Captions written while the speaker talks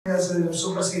As a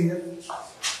super senior,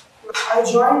 I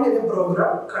joined in a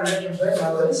program conducted by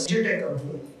NAVARS Edutech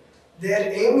company.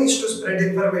 Their aim is to spread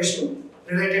information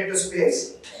related to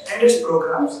space and its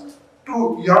programs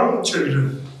to young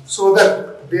children so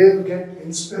that they'll get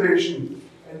inspiration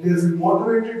and they'll be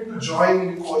motivated to join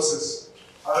in courses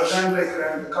other than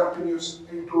like continues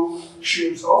into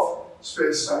streams of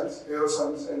space science, air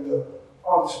science, and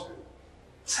all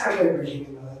satellite building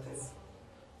and other things.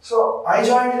 So I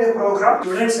joined in a program.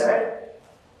 Students said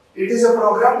it is a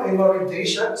program involving 3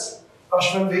 steps.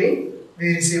 First one being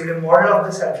we received a model of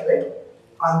the satellite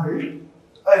unbuilt.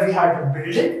 We had to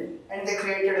build it, and they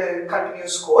created a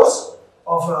continuous course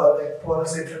of like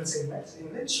 12 different segments in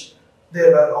which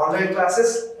there were online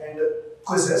classes and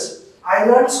quizzes. I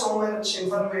learned so much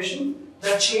information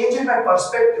that changed my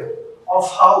perspective of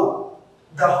how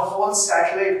the whole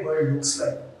satellite world looks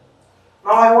like.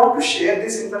 Now I want to share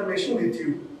this information with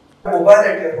you. Mobile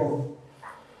at your home.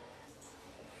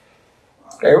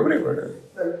 Everybody.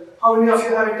 How many of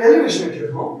you have a television at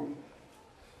your home?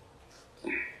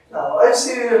 Now I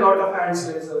see a lot of hands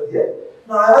raised over here.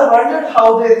 Now I ever wondered how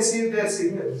they receive their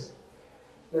signals?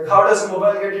 Like how does a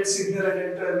mobile get its signal and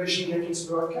a television get its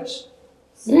broadcast?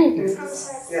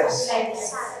 Yes.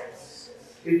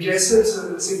 It gets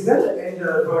its signal and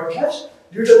broadcast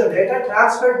due to the data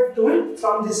transferred to it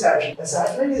from the satellite. A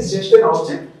satellite is just an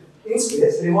object in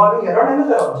space revolving around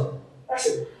another object. That's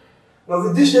it. Now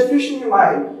with this definition in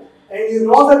mind, and you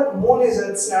know that Moon is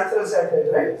Earth's natural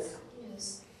satellite, right?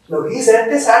 Yes. Now is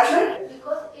Earth a satellite?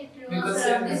 Because it revolves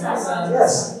around the sun.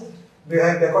 Yes.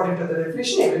 According to the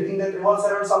definition, everything that revolves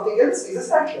around something else is a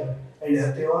satellite. And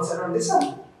Earth revolves around the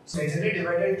sun. So majorly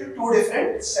divided into 2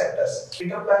 different sectors: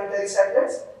 interplanetary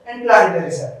satellites and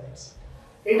planetary satellites.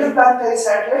 Interplanetary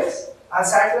satellites are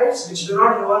satellites which do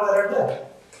not revolve around Earth.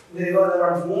 They revolve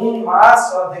around Moon,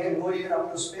 Mars, or they can go even up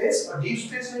to space or deep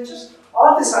space reaches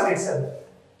or the sun itself.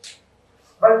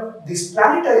 But these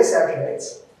planetary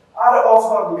satellites are of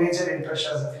our major interest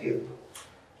as a field.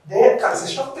 They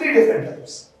consist of 3 different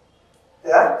types.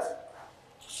 They are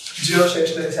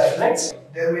geostationary satellites.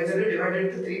 They are majorly divided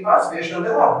into 3 parts based on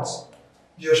their orbits: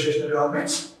 geostationary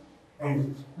orbits,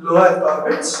 and low Earth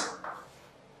orbits,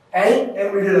 and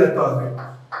a middle Earth orbit.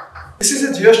 This is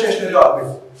a geostationary orbit.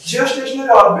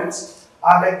 Geostationary orbits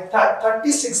are like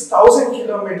 36,000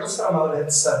 kilometers from our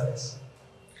Earth's surface.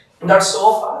 That's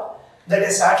so far that a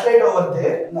satellite over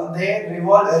there, they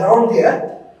revolve around the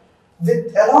Earth,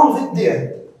 along with the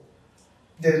Earth.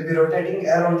 They will be rotating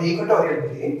around the equatorial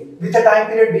plane with a time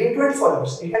period being 24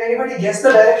 hours. Can anybody guess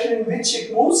the direction in which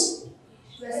it moves?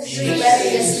 West to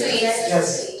east.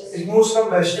 Yes, it moves from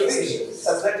west to east,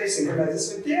 such that it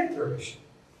synchronizes with the Earth rotation.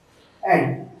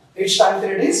 And its time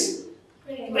period is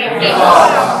 24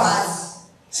 hours.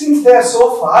 Since they are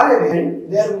so far away,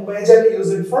 they are majorly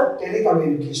used for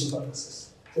telecommunication purposes.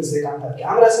 Since they can't have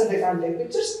cameras and they can't take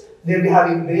pictures, they will be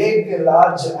having big,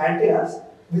 large antennas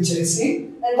which receive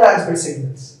and transmit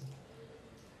signals.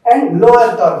 And low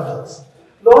Earth orbitals.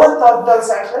 Low Earth orbital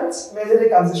satellites majorly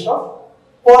consist of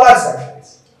polar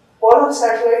satellites. Polar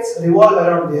satellites revolve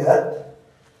around the Earth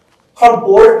from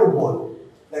pole to pole,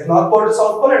 like North Pole to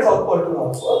South Pole and South Pole to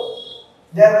North Pole.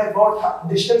 They are about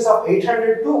distance of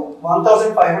 800 to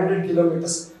 1500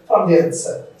 kilometers from the Earth's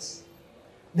surface.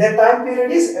 Their time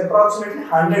period is approximately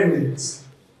 100 minutes.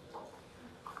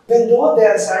 Even though they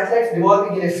are satellites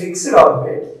revolving in a fixed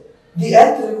orbit, the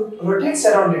Earth rotates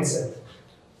around itself.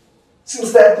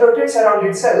 Since the Earth rotates around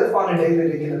itself on a daily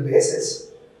regular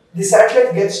basis, the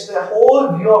satellite gets the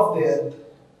whole view of the Earth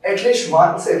at least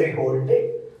once every whole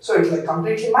day. So it like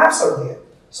completely maps out the Earth.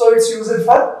 So it's used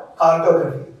for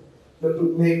cartography,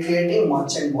 creating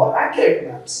much and more accurate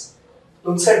maps.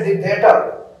 Looks at the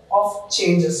data of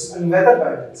changes and weather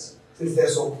patterns since they are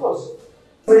so close.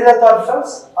 Middle Earth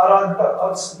orbitals are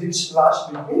orbitals which last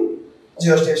between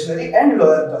geostationary and low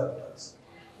Earth orbitals.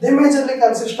 They majorly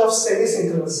consist of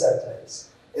semi-synchronous satellites.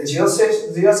 A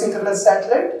geosynchronous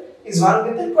satellite is one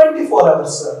with a 24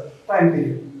 hours time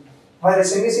period, while a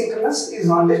semi-synchronous is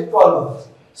one with 12 hours.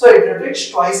 So it rotates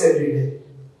twice every day.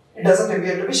 It doesn't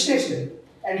appear to be stationary,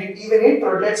 and it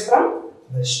rotates from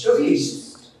west to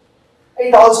east.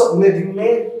 It also middle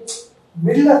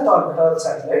Earth orbital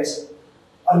satellites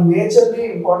are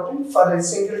majorly important for a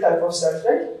single type of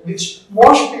satellite which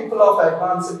most people of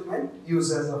advanced equipment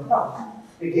use as of now.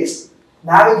 It is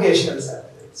navigational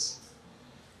satellites.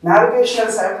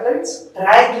 Navigational satellites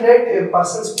triangulate a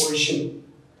person's position.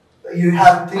 You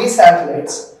have 3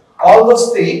 satellites, all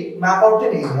those 3 map out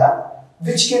an area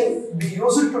which can be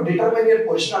used to determine your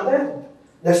position on the Earth.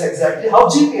 That's exactly how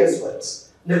GPS works,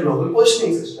 the global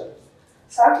positioning system.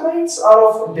 Satellites are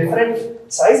of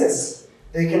different sizes.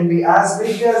 They can be as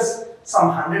big as some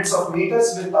hundreds of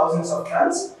meters with thousands of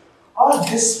tons, or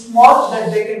this small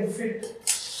that they can fit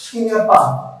in your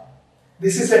palm.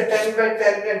 This is a 10 by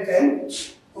 10 and 10,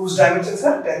 whose dimensions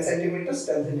are 10 centimeters,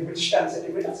 10 centimeters, 10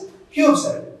 centimeters,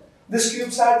 CubeSat. This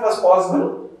CubeSat was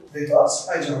possible because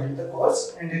I joined the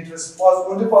course and it was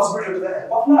only possible due to the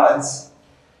help of NAVARS.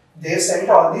 They have sent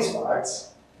all these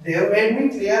parts. They have made me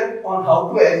clear on how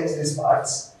to arrange these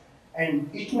parts, and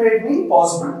it made me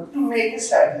possible to make a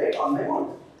satellite on my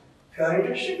own. If you are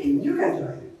interested, you can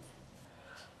try it.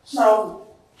 Now,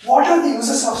 what are the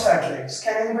uses of satellites?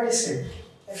 Can anybody say?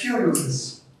 A few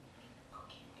uses.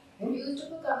 Used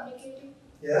for communicating.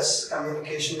 Yes,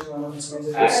 communication is one of its major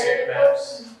uses. Asset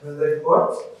maps. Weather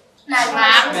report. Map.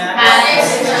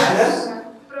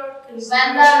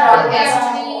 When the rocket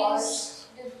is,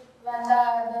 when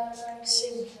the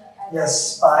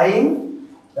Yes, spying.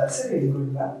 That's a really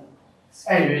good one.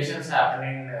 And Situations happen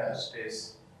in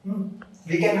space.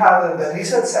 we can have the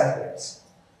research satellites.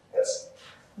 Yes.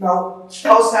 Now,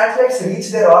 how satellites reach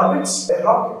their orbits? By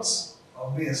rockets,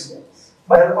 obviously.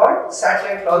 But they are called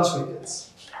satellite launch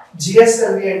vehicles.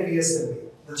 GSLV and PSLV,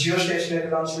 the geostationary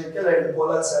launch vehicle and the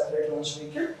polar satellite launch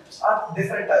vehicle, are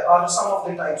different are some of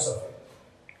the types of it.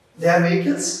 They are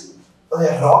vehicles, or they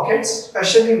are rockets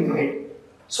specially made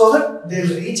so that they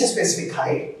will reach a specific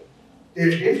height, they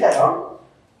will tilt around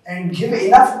and give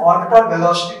enough orbital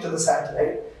velocity to the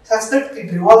satellite such that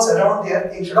it revolves around the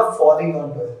Earth instead of falling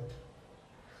onto Earth.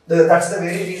 That's the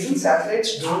very reason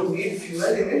satellites don't need fuel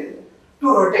in it to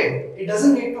rotate. It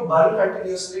doesn't need to burn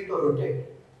continuously to rotate.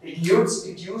 It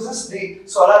uses the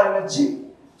solar energy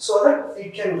so that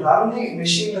it can run the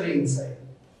machinery inside.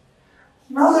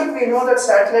 Now that we know that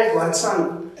satellite works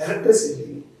on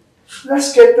electricity,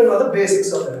 let's get to know the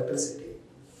basics of electricity.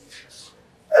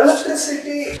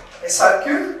 Electricity, a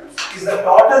circuit, is the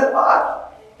total power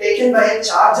taken by a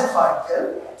charged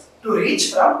particle to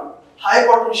reach from high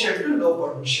potential to low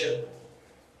potential.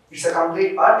 It's a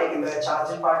complete power taken by a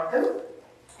charged particle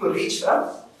to reach from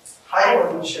high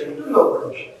potential to low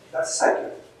potential. That's a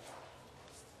circuit.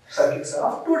 Circuits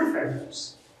are of two different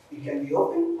types. It can be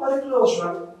open or a closed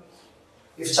one.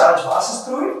 If charge passes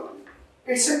through it,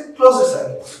 it's a closed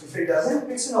circuit. If it doesn't,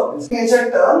 it's an open circuit.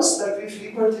 Major terms that we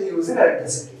frequently use in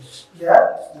electricity. They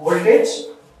are voltage,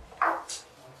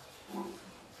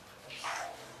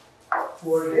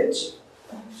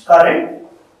 current,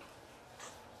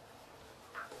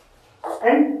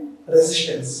 and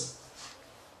resistance.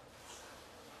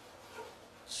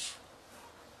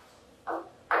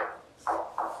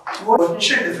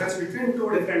 Potential difference between two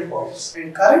different points.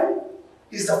 And current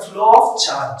is the flow of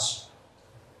charge.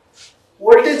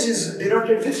 Voltage is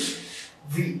denoted with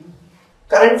V.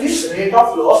 Current is rate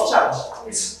of flow of charge.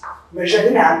 It's measured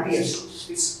in amperes.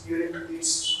 It's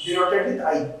denoted with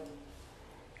I.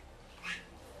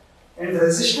 And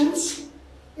resistance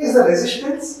is the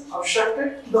resistance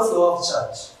obstructed to the flow of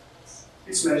charge.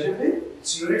 It's measured with,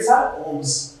 its units are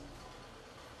ohms.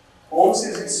 Ohms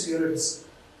is its units.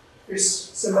 Its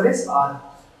symbol is R.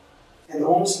 And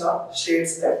Ohm's law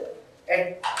states that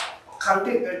at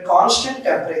constant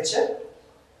temperature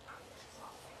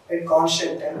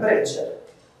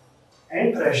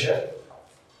and pressure,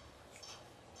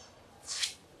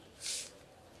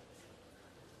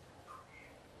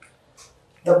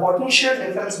 the potential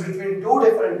difference between two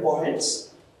different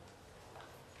points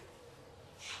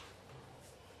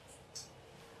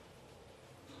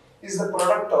is the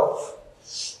product of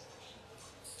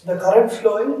the current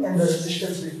flowing and the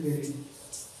resistance between it.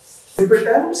 Simple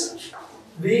terms,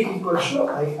 V equals to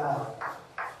IR.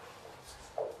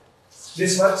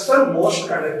 This works for most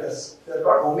conductors. They are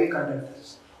called ohmic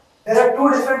conductors. There are two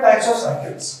different types of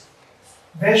circuits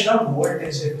based on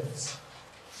voltage difference.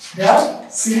 There are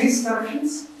series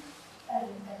connections.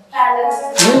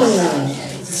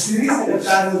 It's a series and a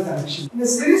parallel connection. In a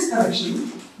series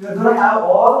connection, you are going to have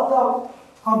all the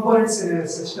components in a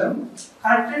system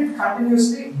connected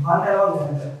continuously one along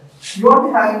another. You won't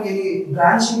be having any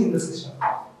branching in the system.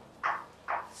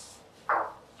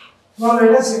 Now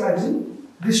let us imagine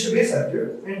this to be a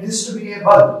circuit and this to be a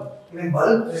bulb. When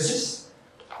bulb resists,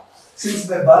 since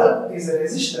the bulb is a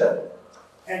resistor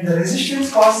and the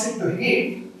resistance causes it to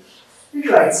heat, it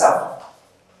lights up.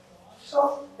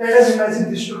 So let us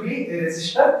imagine this to be a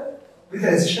resistor with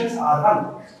resistance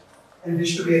R1 and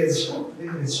this to be a resistor with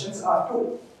resistance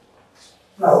R2.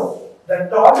 Now the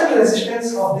total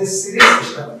resistance of this series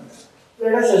system,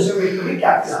 let us assume it to be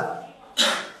capital R.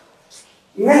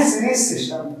 In a series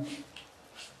system,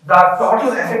 the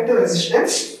total effective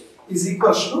resistance is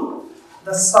equal to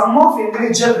the sum of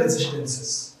individual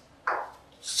resistances.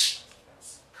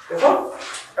 Therefore,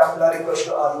 capital R equals to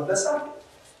R1 plus R2.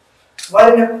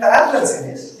 While in a parallel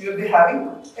series, you will be having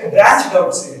a branched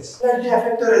out series. Let the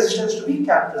effective resistance to be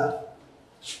capital R.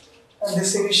 And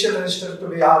this initial resistor to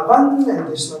be R1, and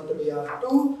this one to be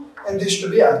R2, and this to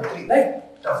be R3.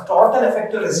 Right? The total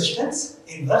effective resistance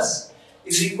inverse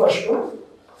is equal to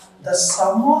the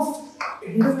sum of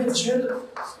individual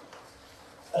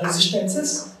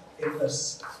resistances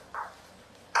inverse.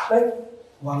 Right?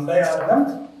 1 by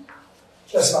R1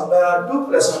 plus 1 by R2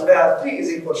 plus 1 by R3 is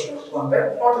equal to 1 by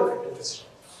total effective resistance.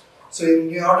 So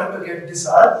in order to get this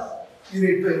R, you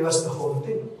need to inverse the whole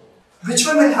thing. Which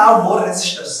one will have more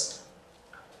resistors?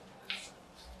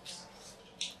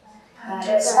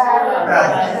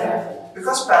 Parallel.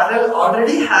 Because parallel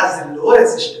already has the low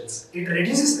resistance, it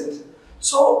reduces it.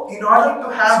 So in order to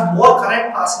have more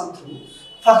current passing through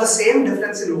for the same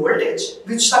difference in voltage,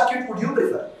 which circuit would you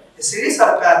prefer? A series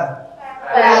or a parallel?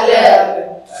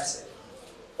 Parallel. That's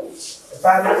it. A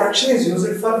parallel connection is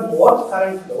used for more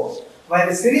current flow, while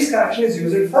a series connection is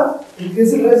used for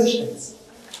increased resistance.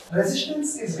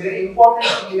 Resistance is very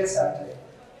important in a satellite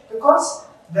because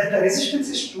when the resistance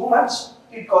is too much,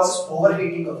 it causes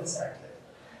overheating of the satellite.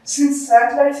 Since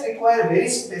satellites require very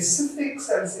specific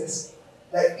sensors,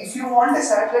 like if you want a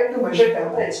satellite to measure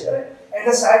temperature and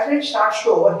the satellite starts to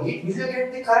overheat, will you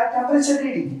get the correct temperature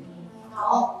reading?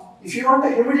 No. If you want a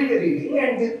humidity reading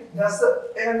and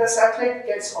when the satellite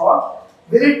gets hot,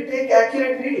 will it take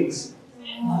accurate readings?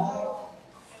 No.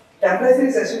 Temperature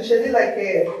is essentially like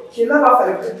a killer of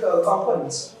electrical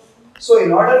components. So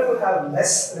in order to have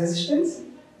less resistance,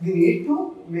 we need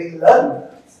to learn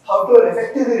how to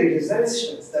effectively reduce the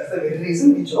resistance. That's the very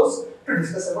reason we chose to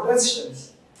discuss about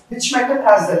resistance. Which metal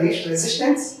has the least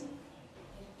resistance?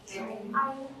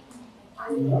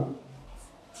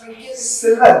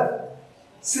 Silver.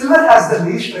 Silver has the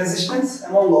least resistance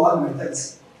among all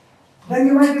metals. Then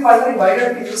you might be wondering, why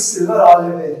don't we use silver all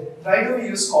the way? Why do we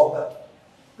use copper?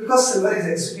 Because silver is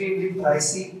extremely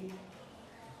pricey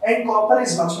and copper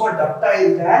is much more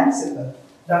ductile than silver.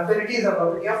 Ductility is a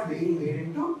property of being made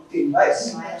into thin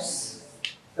wires.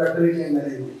 Ductility and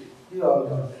malleability. You all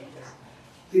got that.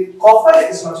 The copper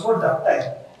is much more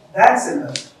ductile than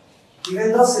silver.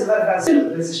 Even though silver has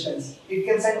resistance, it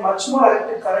can send much more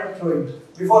electric current through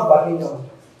it before burning out.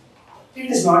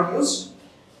 It is not used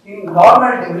in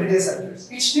normal everyday circuits.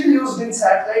 It's still used in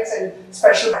satellites and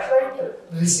special satellite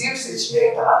receives its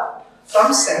data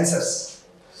from sensors.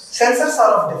 Sensors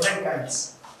are of different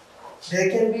kinds. There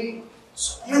can be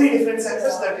so many different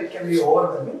sensors that it can be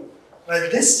overwhelming. Well,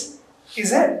 this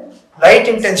is a light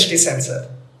intensity sensor.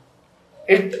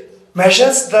 It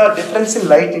measures the difference in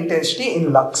light intensity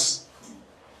in lux.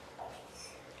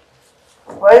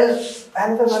 While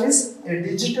another one is a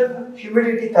digital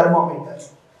humidity thermometer.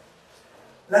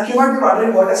 Like you might be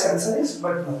wondering what a sensor is,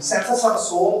 but no, sensors are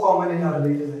so common in our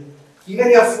daily life.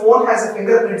 Even your phone has a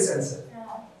fingerprint sensor.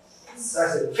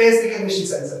 That's it, face recognition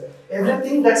sensor.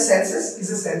 Everything that senses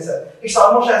is a sensor. It's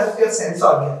almost as if you're sense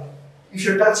organ. If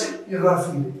you touch it, you're going to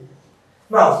feel it.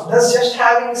 Now, does just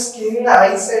having skin,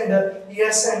 eyes and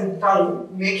ears and tongue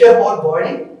make your whole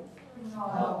body?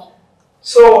 No.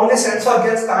 So only sense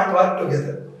organs can't work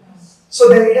together. So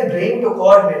they need a brain to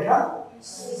coordinate, huh?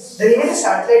 Then even a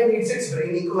satellite needs its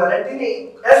brain equivalent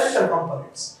in electrical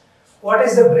components. What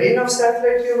is the brain of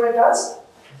satellite, you might ask?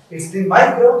 It's the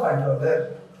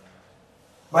microcontroller.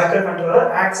 Microcontroller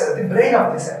acts as the brain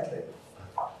of the satellite.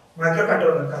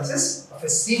 Microcontroller consists of a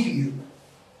CPU,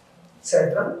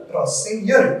 Central Processing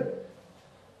Unit,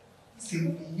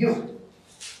 CPU.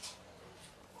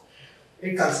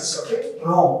 It consists of a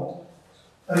ROM,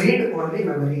 read-only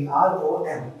memory,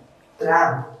 ROM,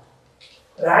 RAM,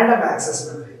 random access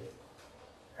memory,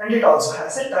 and it also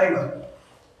has a timer.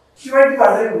 You might be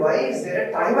wondering, why is there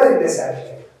a timer in a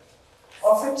satellite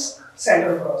of its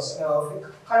central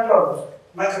processor, controller,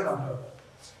 microcontroller.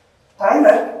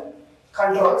 Timer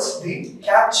controls the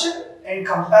capture and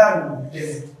compare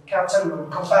mode, capture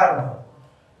mode, compare mode.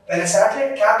 When a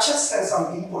satellite captures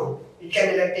some input, it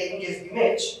can be like taking an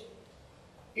image.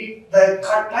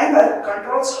 The timer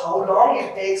controls how long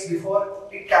it takes before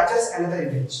it captures another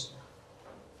image.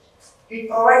 It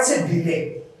provides a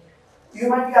delay. You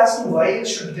might be asking, why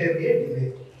should there be a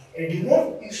delay? A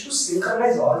delay is to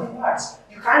synchronize all the parts.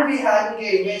 You can't be having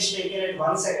an image taken at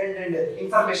 1 second and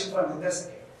information from another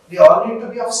second. They all need to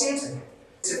be of same second.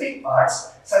 Specific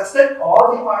parts such that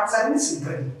all the parts are in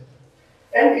synchrony.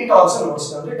 And it also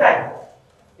notes down the time.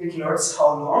 It notes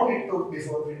how long it took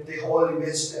before the whole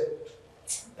image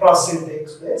processing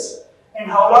takes place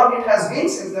and how long it has been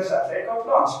since the satellite got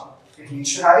launched. It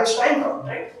needs to have its time count,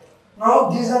 right? Now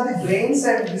these are the brains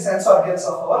and the sense organs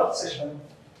of our system.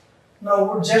 Now,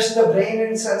 would just the brain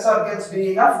and sensor gets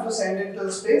be enough to send into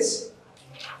the space?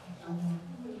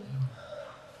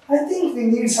 I think we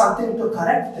need something to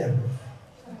connect them.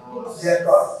 They are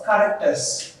called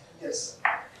connectors. Yes.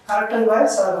 Connector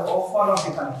wires are of one of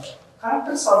the connectors.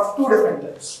 Connectors are of two different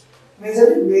types.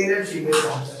 Majorly male and female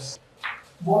connectors.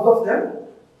 Both of them,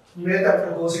 male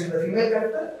connector goes into the female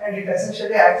connector and it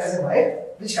essentially acts as a wire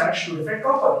which connects two different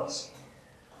components.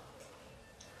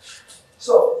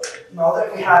 So, now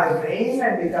that we have a brain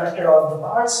and we connected all the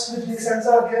parts with the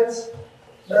sensor gears,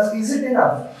 is it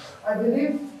enough? I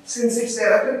believe since it's an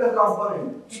electrical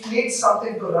component, it needs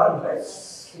something to run, right?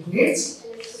 It needs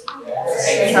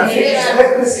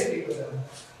electricity to run.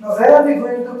 Now, where are we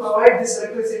going to provide this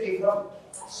electricity from?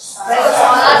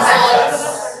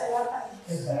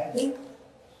 A battery?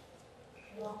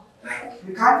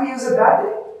 We can't use a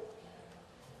battery?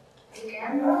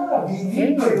 We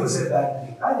need to use a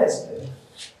battery. I'll explain.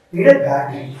 We need a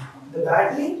battery. The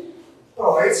battery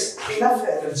provides enough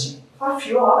energy for a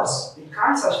few hours. It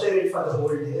can't sustain it for the whole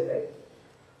day, right?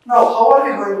 Now, how are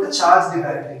we going to charge the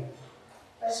battery?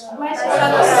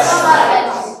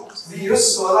 We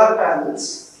use solar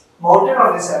panels mounted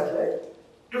on the satellite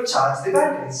to charge the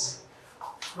batteries.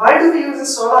 Why do we use a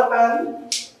solar panel?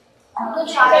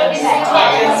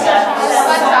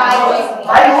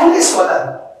 Why only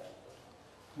solar?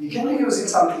 We can be using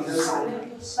something else.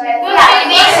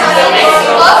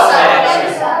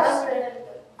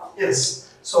 Yes,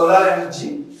 solar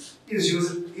energy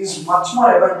is much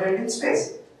more abundant in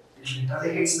space. It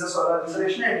literally hits the solar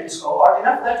insulation and it's so hot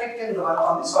enough that it can run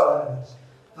on the solar energy.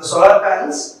 The solar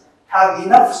panels have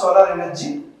enough solar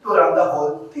energy to run the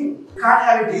whole thing. You can't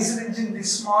have a diesel engine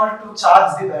this small to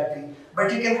charge the battery,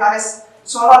 but you can have a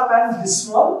solar panel this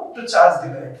small to charge the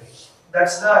battery.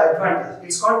 That's the advantage.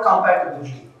 It's called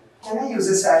compatibility. Can I use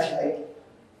a satellite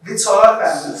with solar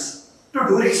panels to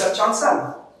do research on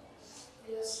sun?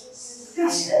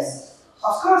 Yes.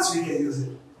 Of course we can use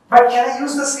it. But can I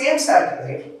use the same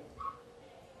satellite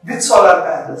with solar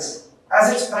panels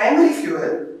as its primary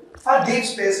fuel for deep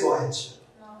space voyage?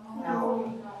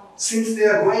 No. Since they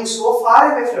are going so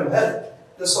far away from Earth,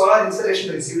 the solar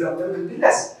insolation received of them will be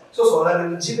less. So solar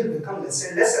energy will become less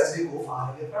and less as we go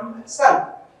far away from the sun.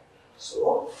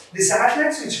 So the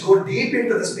satellites which go deep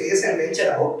into the space and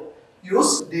venture out, they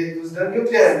use the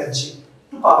nuclear energy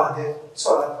to power their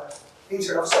solar panel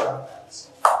instead of solar panels.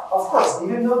 Of course,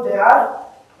 even though they are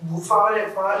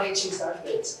far-reaching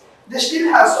satellites, they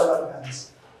still have solar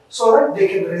panels so that they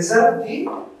can reserve the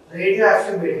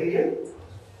radioactive material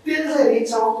till they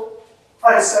reach out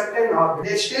for a certain orbit.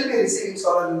 They will still be receiving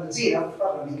solar energy enough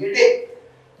for running a day.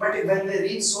 But when they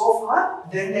reach so far,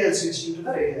 then they will switch into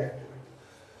the radioactive.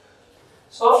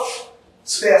 So,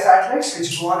 space satellites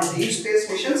which go on deep space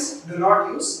missions do not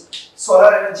use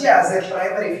solar energy as their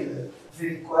primary fuel. We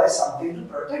require something to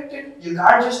protect it. You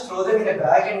can't just throw them in a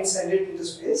bag and send it into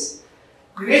space.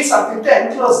 You need something to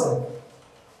enclose them.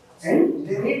 And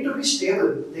they need to be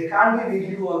stable. They can't be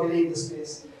wiggly-woggly in the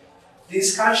space.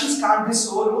 These connections can't be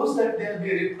so loose that they'll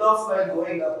be ripped off while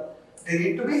going up. They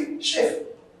need to be stiff.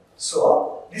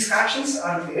 So, these connections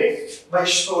are made by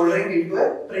soldering into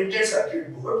a printed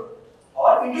circuit board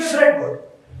or into a breadboard.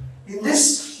 In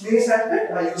this mini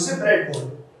satellite, I use a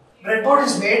breadboard. Breadboard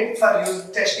is made for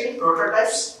testing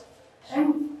prototypes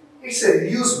and it's a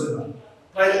reusable one.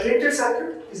 While a printed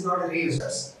circuit is not a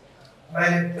reusable.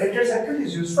 While a printed circuit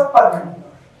is used for permanent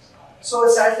one. So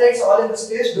satellites all in the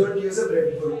space don't use a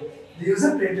breadboard. They use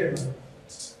a printed one.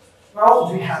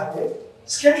 Now we have a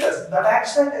skeleton that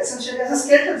acts essentially as a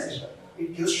skeleton system.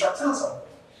 It gives structural support.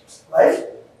 While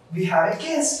we have a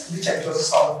case which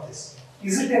encloses all of this.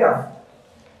 Is it enough?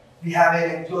 We have an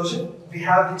enclosure, we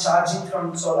have the charging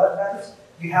from solar panels,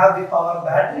 we have the power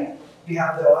battery, we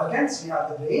have the organs, we have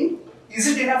the brain. Is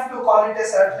it enough to call it a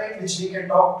satellite which we can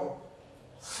talk to?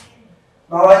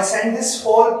 Now I send this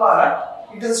whole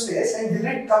part into space and will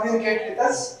it communicate with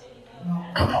us? No,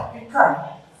 it can't.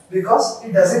 Because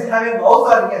it doesn't have a mouth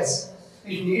or ears.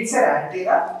 It needs an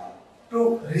antenna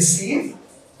to receive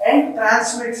and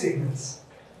transmit signals.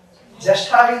 Just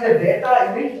having the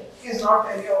data in it is not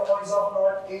any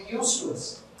use to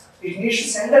us. It needs to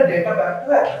send the data back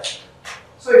to Earth.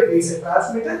 So it needs a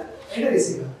transmitter and a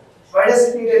receiver. Why does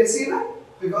it need a receiver?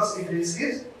 Because it needs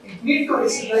to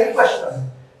receive the request from it.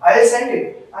 I will send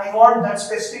it. I want that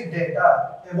specific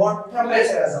data about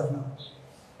temperature as of now.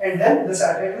 And then the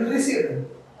satellite will receive it.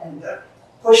 And the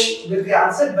question will be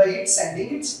answered by it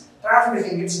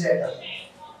transmitting its data.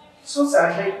 So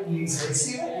satellite needs a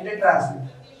receiver and a transmitter.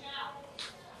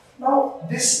 Now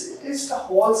this is the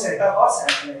whole setup of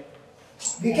satellite.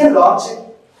 We can launch it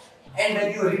and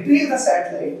when you retrieve the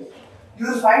satellite, you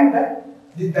will find that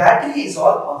the battery is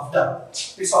all puffed up.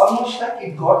 It's almost like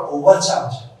it got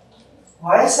overcharged.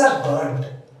 Wires are burned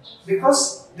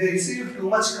because they receive too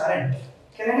much current.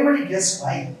 Can anybody guess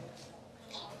why?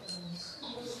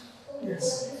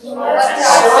 Yes.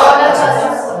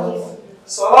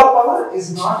 Solar power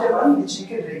is not a one which you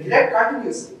can regulate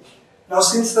continuously. Now,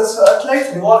 since the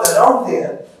satellite revolve around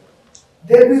there,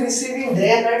 they'll be receiving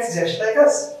day and nights just like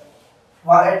us.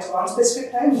 At one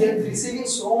specific time, they'll be receiving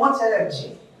so much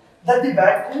energy that the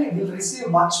battery will receive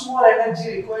much more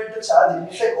energy required to charge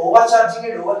it. It's like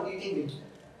overcharging and overheating it.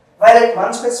 While at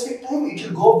one specific time, it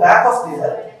will go back of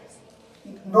there.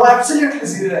 No, absolutely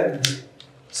zero energy.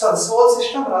 So this whole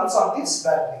system runs on this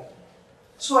battery.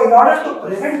 So in order to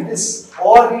prevent this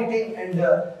overheating and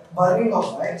burning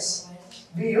of wires,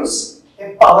 we use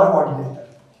a power modulator.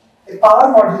 A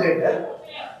power modulator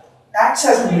acts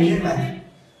as a middleman.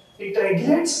 It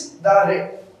regulates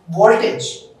the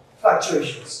voltage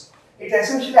fluctuations. It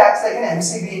essentially acts like an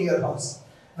MCB in your house.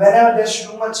 Whenever there's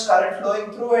too much current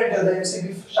flowing through and the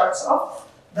MCB shuts off,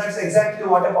 that's exactly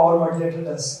what a power modulator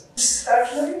does. This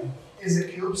satellite is a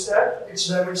CubeSat, its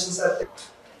dimensions are.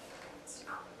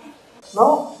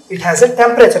 Now it has a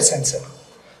temperature sensor.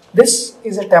 This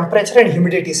is a temperature and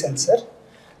humidity sensor,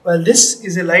 while this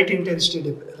is a light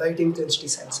intensity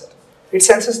sensor. It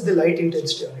senses the light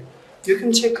intensity on it. You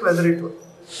can check whether it will.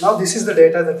 Now this is the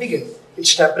data that we get.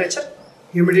 It's temperature,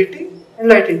 humidity, and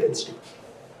light intensity.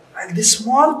 And this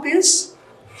small piece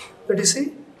that you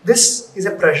see, this is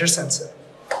a pressure sensor.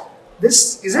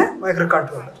 This is a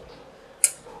microcontroller.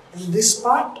 And this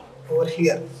part over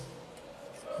here,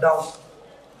 down,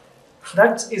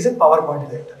 that is a power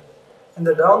modulator. And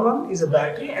the down one is a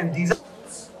battery, and these are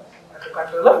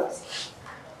microcontroller,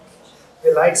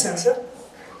 a light sensor,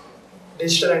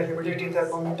 digital and humidity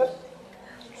thermometer,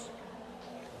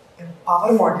 a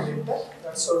power modulator,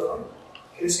 that's so down.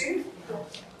 You see?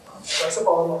 That's a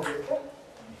power modulator,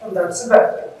 and that's a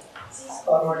battery.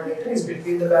 Power modulator is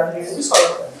between the battery and the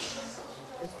solar panel.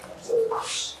 So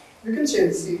you can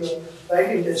see the light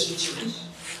intensity change.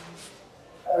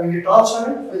 Having a torch on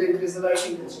it will increase the light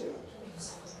intensity.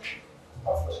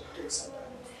 Of course, it takes some time.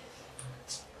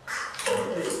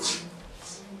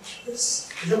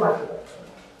 This is a microcontroller.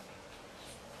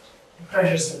 A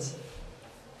pressure sensor,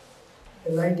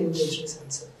 a light intensity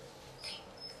sensor,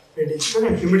 a digital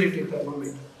and humidity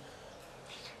thermometer,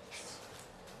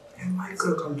 a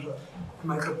microcontroller, a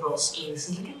microprocessor, this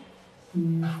is a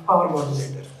power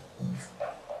modulator,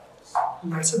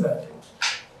 and that's a battery.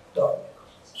 Dot.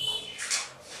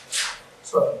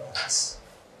 So that's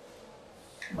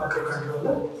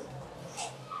microcontroller,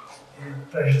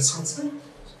 a pressure sensor,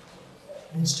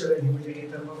 digital and humidity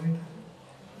thermometer,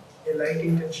 a light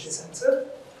intensity sensor,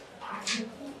 a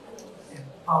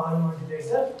power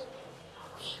modulator,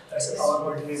 that's a power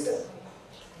modulator,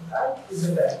 that is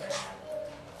a battery.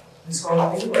 This whole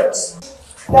thing works.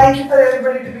 Thank you for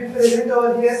everybody to be present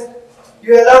over here.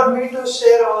 You allowed me to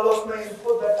share all of my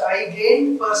info that I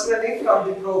gained personally from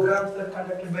the programs that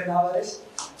conducted by NAVARS.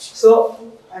 So,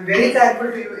 I'm very thankful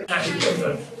to you.